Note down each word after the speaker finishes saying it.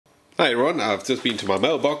Hi Ron, I've just been to my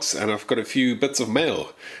mailbox and I've got a few bits of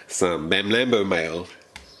mail, some Mamlambo mail.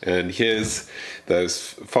 And here's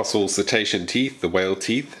those fossil cetacean teeth, the whale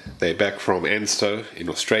teeth. They're back from Ansto in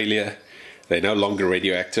Australia. They're no longer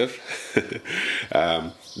radioactive.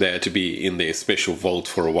 They had to be in their special vault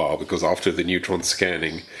for a while because after the neutron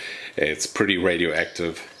scanning it's pretty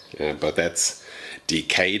radioactive, but that's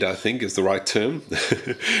decayed, I think is the right term.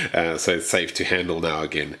 So it's safe to handle now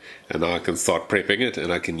again, and now I can start prepping it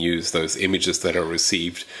and I can use those images that are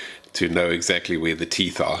received to know exactly where the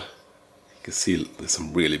teeth are. You can see there's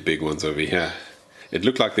some really big ones over here. It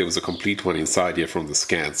looked like there was a complete one inside here from the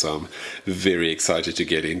scan, so I'm very excited to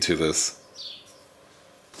get into this.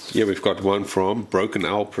 Here we've got one from Broken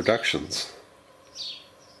Owl Productions.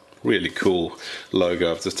 Really cool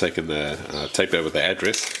logo. I've just taken the taped over the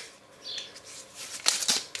address.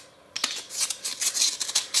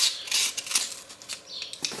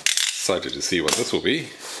 Excited to see what this will be.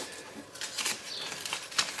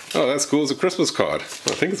 Oh, that's cool. It's a Christmas card. I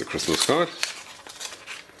think it's a Christmas card.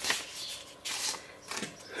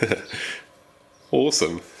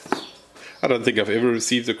 Awesome. I don't think I've ever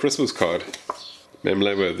received a Christmas card.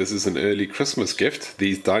 Mamlambo, this is an early Christmas gift.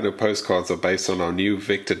 These dino postcards are based on our new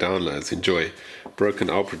vector downloads. Enjoy. Broken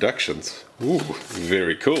Owl Productions. Ooh,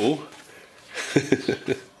 very cool.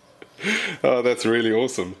 Oh, that's really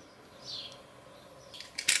awesome.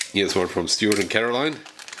 Here's one from Stuart and Caroline.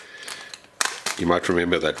 You might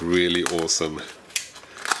remember that really awesome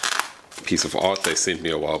piece of art they sent me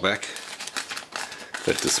a while back.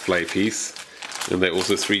 That display piece. And they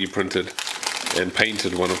also 3D printed and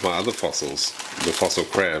painted one of my other fossils, the fossil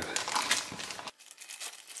crab.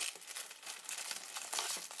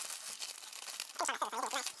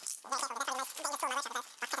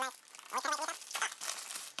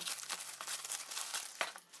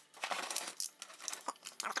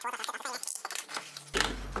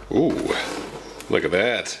 Ooh, look at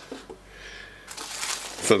that.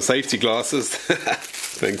 Some safety glasses.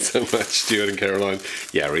 Thanks so much, Stuart and Caroline.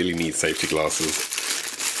 Yeah, I really need safety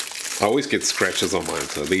glasses. I always get scratches on mine,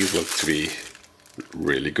 so these look to be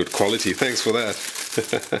really good quality. Thanks for that.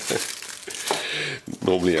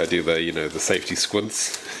 Normally I do the, the safety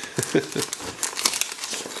squints.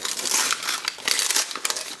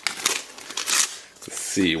 Let's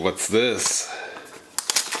see, what's this?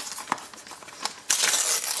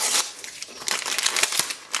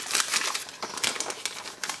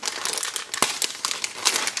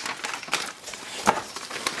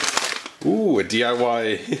 Ooh, a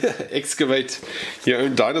DIY excavate your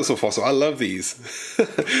own dinosaur fossil. I love these.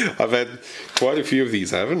 I've had quite a few of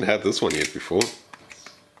these. I haven't had this one yet before.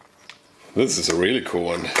 This is a really cool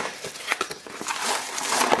one.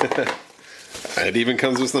 It even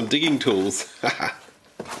comes with some digging tools.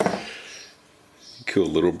 Cool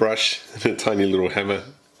little brush and a tiny little hammer.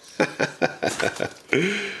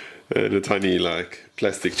 And a tiny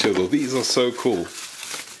plastic chisel. These are so cool.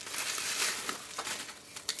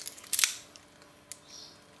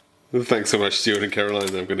 Thanks so much, Stuart and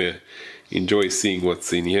Caroline. I'm going to enjoy seeing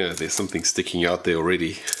what's in here. There's something sticking out there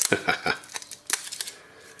already.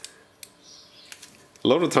 A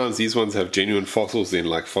lot of times these ones have genuine fossils in,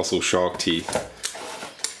 like fossil shark teeth.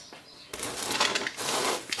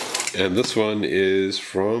 And this one is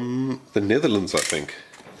from the Netherlands, I think.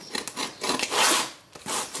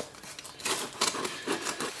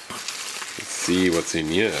 Let's see what's in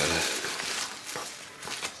here.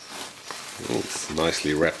 Oh, it's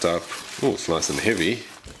nicely wrapped up. Oh, it's nice and heavy.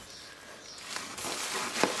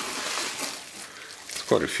 There's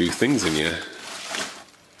quite a few things in here.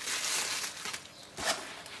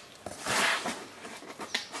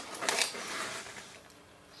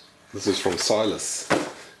 This is from Silas.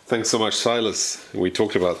 Thanks so much, Silas. We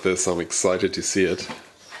talked about this. I'm excited to see it.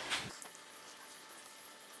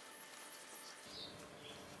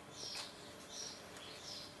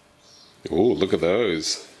 Oh, look at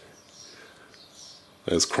those.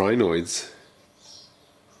 Those crinoids.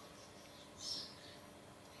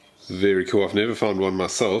 Very cool. I've never found one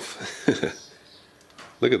myself.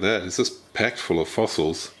 Look at that. It's just packed full of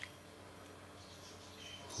fossils.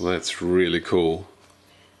 Well, that's really cool.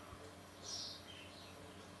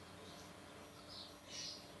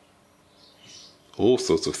 All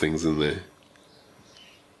sorts of things in there.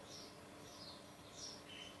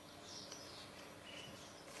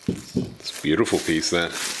 It's a beautiful piece,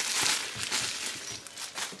 that.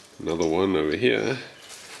 Another one over here.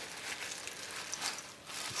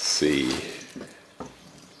 Let's see.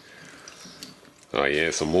 Oh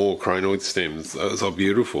yeah, some more crinoid stems. Those are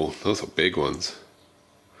beautiful. Those are big ones.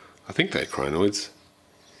 I think they're crinoids.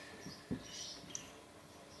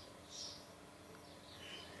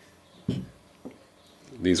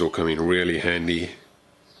 These all come in really handy.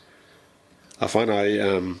 I find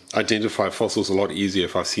I identify fossils a lot easier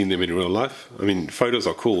if I've seen them in real life. I mean, photos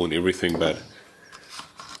are cool and everything, but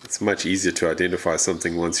it's much easier to identify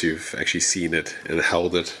something once you've actually seen it and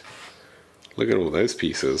held it. Look at all those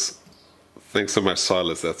pieces. Thanks so much,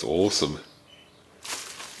 Silas, that's awesome.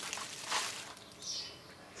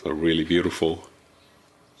 So really beautiful.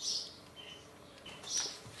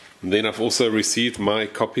 And then I've also received my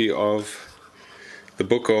copy of the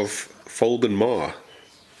book of Fold and Mar.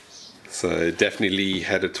 So definitely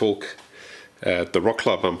had a talk at the rock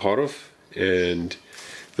club I'm part of, and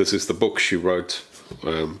this is the book she wrote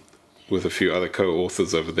with a few other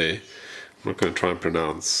co-authors over there. I'm not going to try and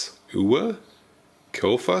pronounce Uwe,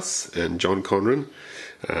 Kilfas, and John Conran,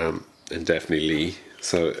 and definitely,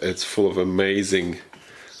 so it's full of amazing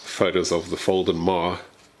photos of the Fold and Mar.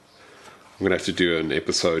 I'm going to have to do an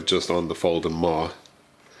episode just on the Fold and Mar,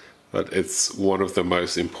 but it's one of the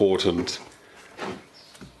most important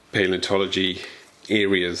paleontology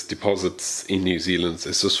areas, deposits in New Zealand.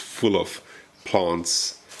 It's just full of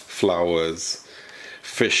plants, flowers,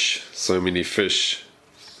 fish, so many fish,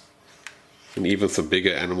 and even some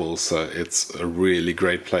bigger animals. So it's a really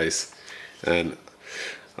great place, and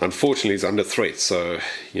unfortunately it's under threat. So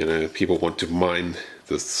people want to mine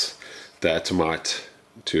this diatomite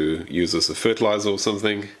to use as a fertilizer or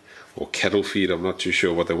something, or cattle feed. I'm not too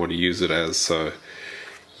sure what they want to use it as. So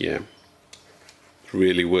yeah,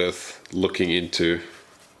 really worth looking into.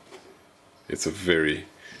 It's a very,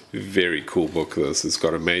 very cool book, this. It's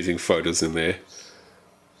got amazing photos in there,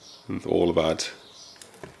 and all about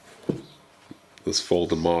this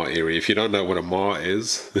Fold and Mar area. If you don't know what a Mar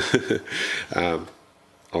is,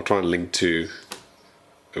 I'll try and link to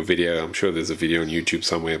a video. I'm sure there's a video on YouTube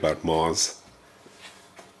somewhere about Mars.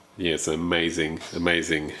 Yeah, it's an amazing,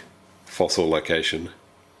 amazing fossil location.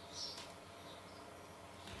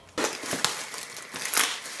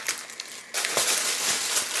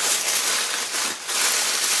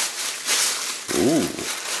 Ooh,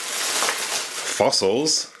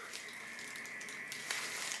 fossils.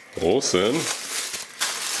 Awesome.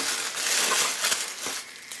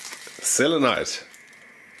 Selenite.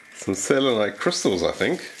 Some selenite crystals, I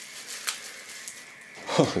think.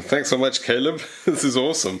 Oh, thanks so much, Caleb. This is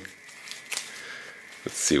awesome.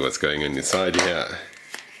 Let's see what's going on inside here.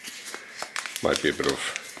 Might be a bit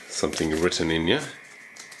of something written in here.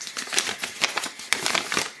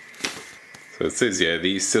 So it says, yeah,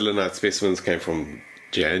 these selenite specimens came from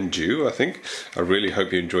Janju, I think. I really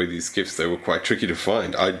hope you enjoyed these gifts. They were quite tricky to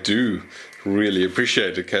find. I do really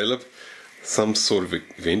appreciate it, Caleb. Some sort of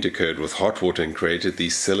event occurred with hot water and created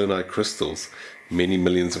these selenite crystals many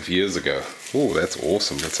millions of years ago. Oh, that's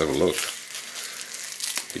awesome. Let's have a look.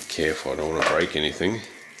 Be careful, I don't want to break anything.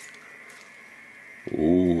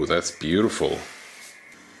 Ooh, that's beautiful.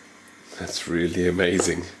 That's really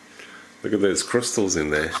amazing. Look at those crystals in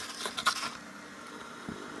there.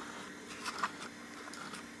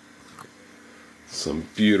 Some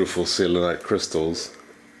beautiful selenite crystals.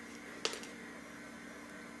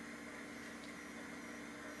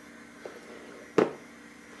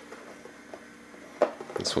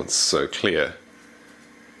 This one's so clear.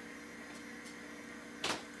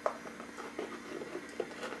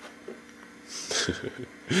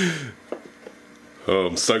 Oh,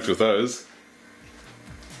 I'm stoked with those.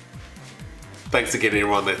 Thanks again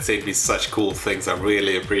everyone that sent me such cool things. I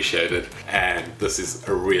really appreciate it, and this is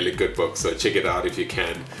a really good book, so check it out if you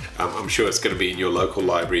can. I'm sure it's going to be in your local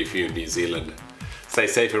library if you're in New Zealand. Stay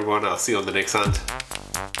safe everyone, I'll see you on the next hunt.